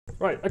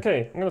Right,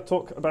 okay, I'm going to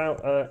talk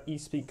about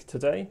Espeak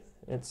today.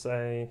 It's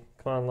a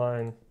command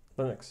line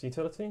Linux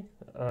utility,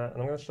 and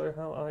I'm going to show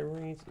how I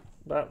read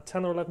about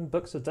 10 or 11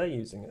 books a day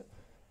using it.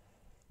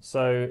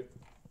 So,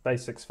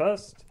 basics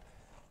first,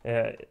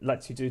 it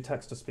lets you do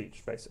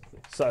text-to-speech, basically.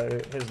 So,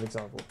 here's an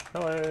example.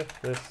 Hello,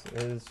 this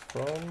is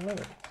from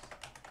Linux.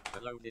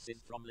 Hello, this is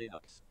from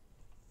Linux.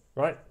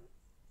 Right,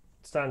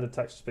 standard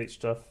text-to-speech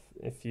stuff.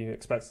 If you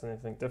expect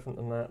anything different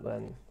than that,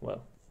 then,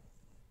 well,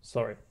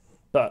 sorry.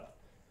 But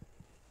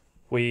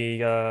we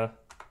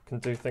can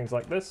do things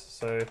like this.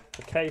 So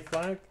the K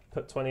flag,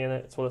 put 20 in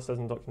it. It's what it says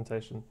in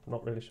documentation.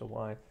 Not really sure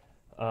why.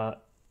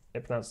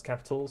 It pronounces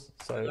capitals.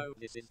 So hello,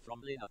 this is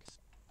from Linux.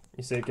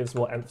 You see, it gives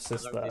more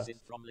emphasis hello, there. This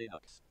is from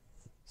Linux.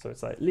 So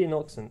it's like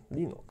Linux and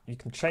Linux. You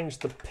can change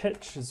the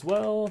pitch as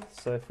well.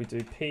 So if we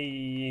do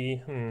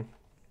P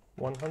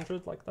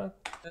 100 like that.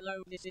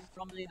 Hello, this is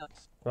from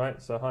Linux.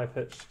 Right, so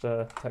high-pitched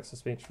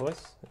text-to-speech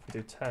voice. If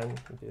we do 10, it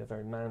would be a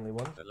very manly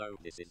one. Hello,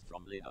 this is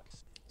from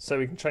Linux. So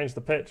we can change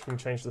the pitch, we can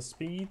change the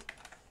speed.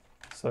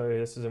 So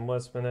this is in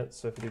words per minute,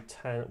 so if we do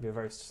 10, it would be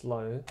very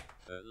slow.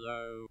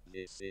 Hello,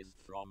 this is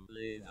from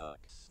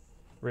Linux.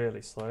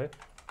 Really slow.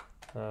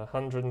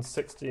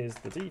 160 is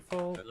the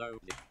default. Hello,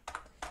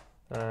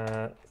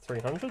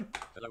 300.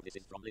 hello, this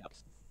is from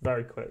Linux.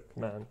 Very quick,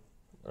 man.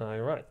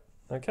 Right,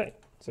 okay.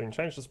 So we can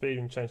change the speed, we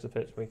can change the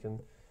pitch, we can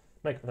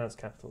make it pronounce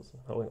capitals.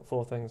 I've only got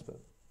 4 things, but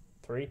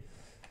 3.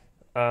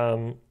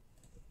 So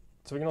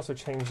we can also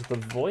change the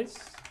voice.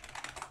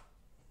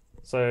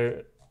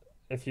 So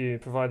if you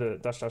provide a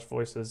 --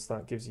 voices,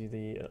 that gives you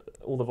the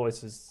all the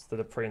voices that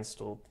are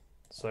pre-installed.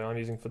 So I'm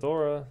using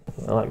Fedora.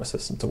 I like my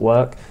system to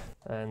work,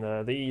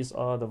 and these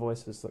are the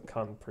voices that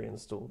come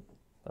pre-installed.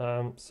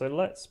 So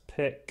let's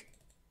pick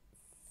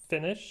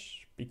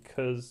Finnish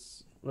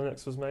because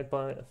Linux was made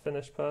by a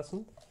Finnish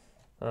person.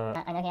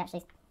 I know he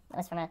actually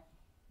was from a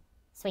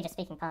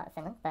Swedish-speaking part of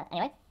Finland, but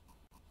anyway.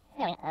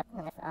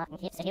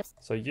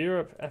 So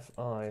Europe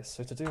FI.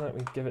 So to do that,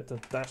 we give it the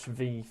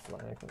 -V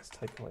flag. Let's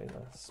take away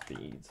the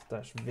speed.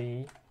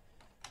 -V,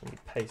 and we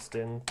paste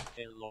in.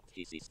 Hello,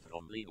 this is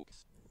from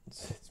Linux.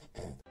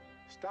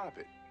 Stop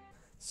it.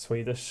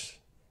 Swedish,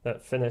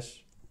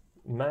 Finnish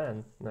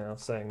man now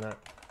saying that.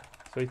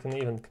 So we can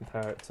even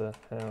compare it to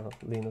how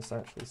Linux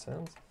actually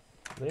sounds.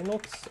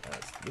 Linux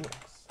as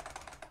Linux.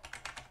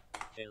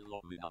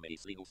 Hello, my name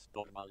is Linux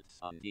Torvalds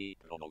and I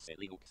pronounce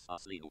Linux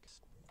as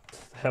Linux.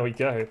 There we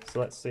go.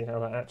 So let's see how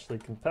that actually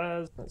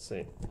compares. Let's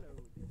see. Hello,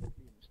 this is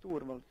Linus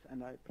Torvalds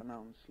and I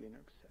pronounce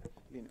Linux as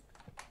Linux.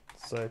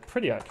 So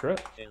pretty accurate.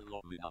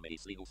 Hello, my name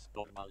is Linus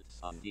Torvalds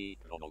and I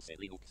pronounce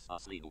Linux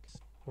as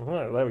Linux.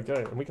 Alright, there we go.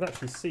 And we can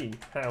actually see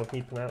how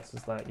he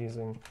pronounces that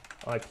using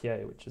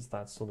IPA, which is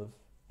that sort of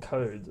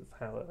code of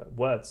how a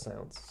word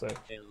sounds. So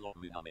hello,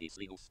 my name is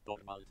Linus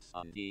Torvalds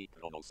and I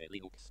pronounce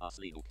Linux as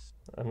Linux.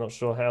 I'm not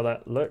sure how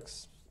that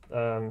looks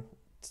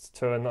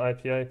to an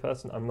IPA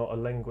person. I'm not a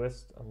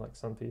linguist, unlike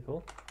some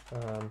people.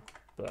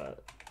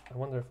 But I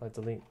wonder if I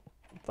delete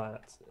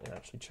that, it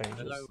actually changes.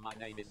 Hello, my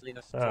name is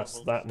Linus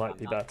So that might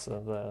be better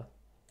there.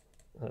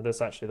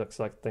 This actually looks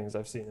like things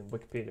I've seen in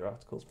Wikipedia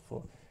articles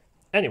before.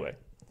 Anyway,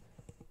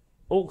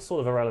 all sort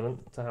of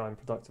irrelevant to how I'm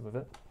productive with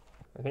it.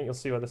 I think you'll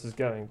see where this is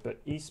going,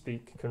 but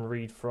Espeak can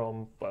read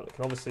from, well, it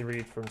can obviously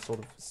read from sort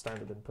of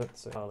standard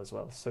inputs as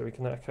well. So we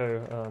can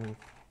echo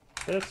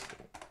this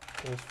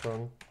is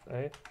from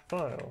a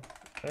file.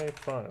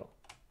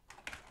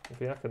 If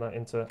we echo that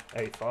into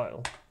a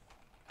file,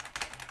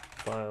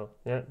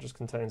 yeah, it just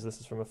contains this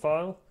is from a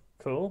file.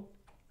 Cool.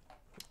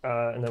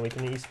 And then we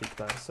can Espeak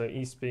that. So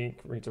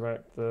Espeak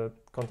redirect the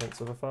contents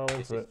of a file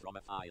into it. From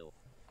a file.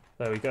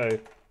 There we go.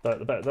 But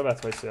the better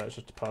way to do that is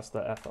just to pass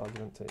the F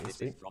argument to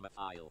Espeak. From a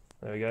file.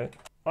 There we go.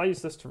 I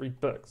use this to read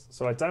books.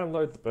 So I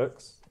download the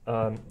books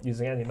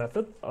using any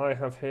method. I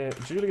have here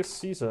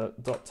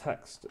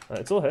juliuscaesar.txt.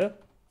 It's all here,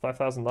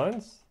 5,000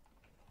 lines.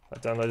 I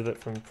downloaded it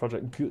from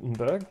Project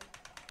Gutenberg.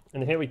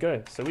 And here we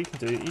go. So we can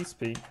do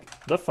Espeak,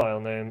 the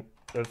file name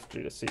of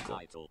Julius Caesar.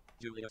 Title,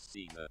 Julius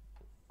Caesar.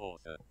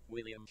 Author,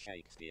 William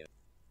Shakespeare.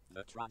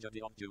 The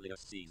Tragedy of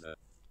Julius Caesar.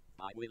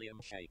 By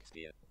William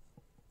Shakespeare.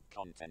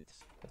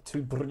 Contents.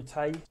 Too brute.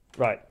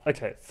 Right,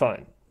 okay,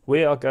 fine.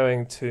 We are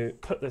going to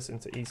put this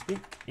into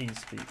Espeak.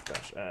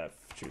 Espeak-f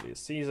Julius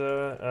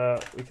Caesar.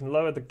 We can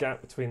lower the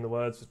gap between the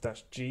words with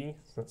 -G.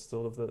 So that's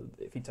sort of the,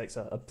 if he takes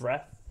a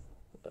breath.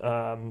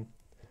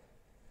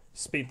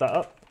 Speed that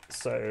up.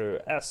 So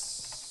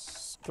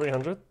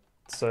S300.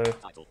 So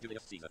Title,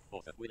 Julius Caesar.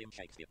 Author, William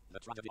Shakespeare. The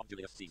Tragedy of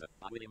Julius Caesar.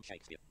 By William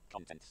Shakespeare.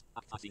 Contents.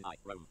 Actasini,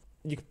 Rome.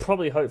 you could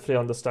probably hopefully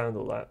understand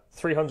all that.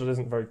 300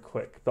 isn't very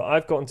quick, but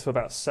I've gotten to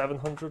about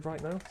 700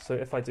 right now. So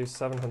if I do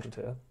 700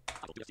 here.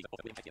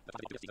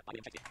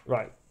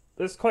 Right.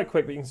 This is quite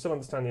quick, but you can still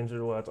understand the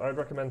individual words. I would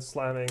recommend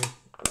slamming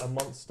a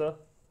Monster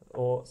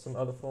or some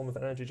other form of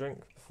energy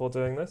drink before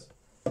doing this.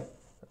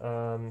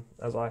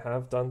 As I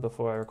have done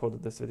before I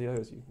recorded this video,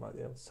 as you might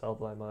be able to tell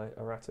by my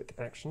erratic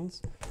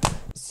actions.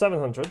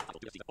 700.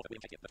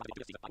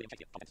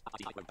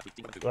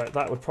 Right,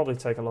 that would probably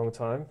take a long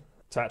time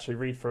to actually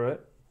read through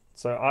it.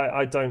 So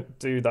I don't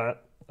do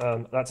that.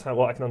 That's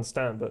what I can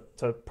understand. But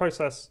to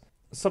process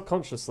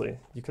subconsciously,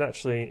 you can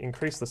actually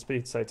increase the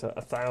speed, say, to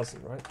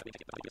 1,000, right?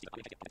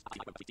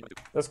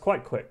 That's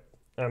quite quick,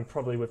 and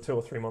probably with 2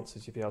 or 3 months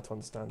you'd be able to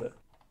understand it.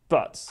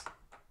 But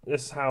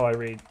this is how I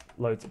read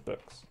loads of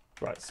books.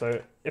 Right,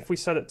 so if we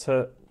set it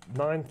to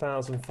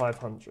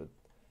 9,500,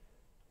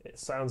 it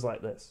sounds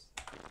like this.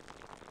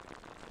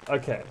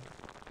 Okay,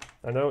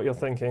 I know what you're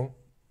thinking.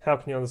 How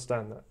can you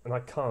understand that? And I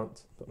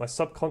can't, but my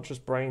subconscious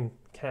brain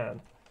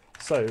can.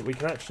 So we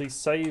can actually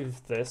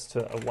save this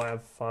to a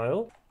WAV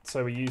file.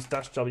 So we use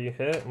 -w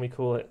here, and we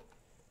call it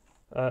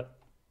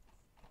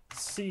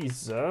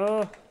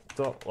Caesar.wav.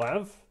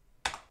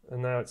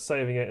 And now it's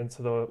saving it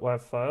into the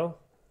WAV file.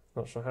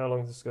 Not sure how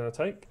long this is going to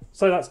take.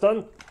 So that's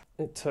done.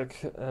 It took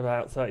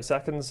about 30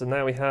 seconds, and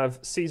now we have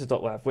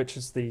Caesar.wav, which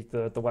is the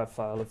WAV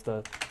file of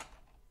the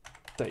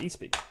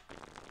Espeak.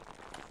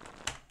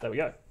 There we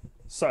go.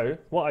 So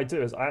what I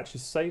do is I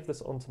actually save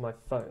this onto my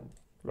phone,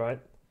 right?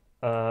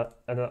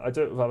 And I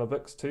do it with other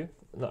books too.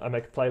 I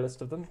make a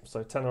playlist of them,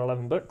 so 10 or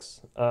 11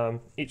 books.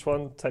 Each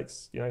one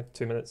takes,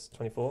 2 minutes,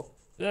 24.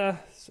 Yeah,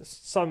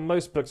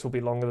 most books will be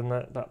longer than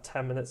that, about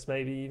 10 minutes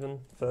maybe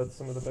even for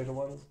some of the bigger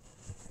ones.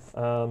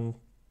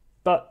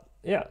 But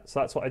yeah, so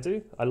that's what I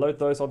do. I load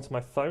those onto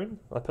my phone,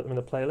 I put them in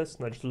a playlist,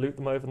 and I just loop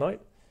them overnight.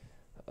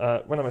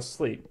 When I'm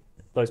asleep,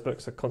 those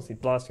books are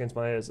constantly blasting into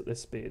my ears at this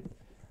speed.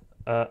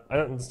 I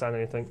don't understand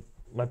anything.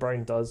 My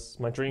brain does.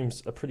 My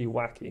dreams are pretty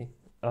wacky.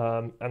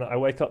 And I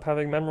wake up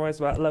having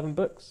memorized about 11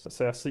 books.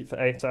 So I sleep for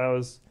 8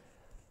 hours.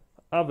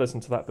 I've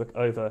listened to that book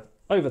over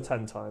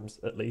 10 times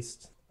at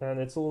least. And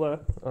it's all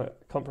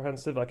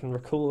comprehensive. I can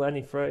recall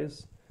any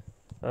phrase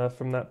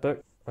from that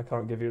book. I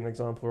can't give you an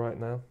example right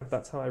now.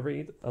 That's how I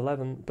read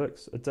 11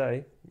 books a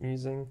day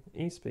using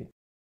Espeak.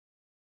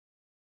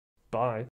 Bye.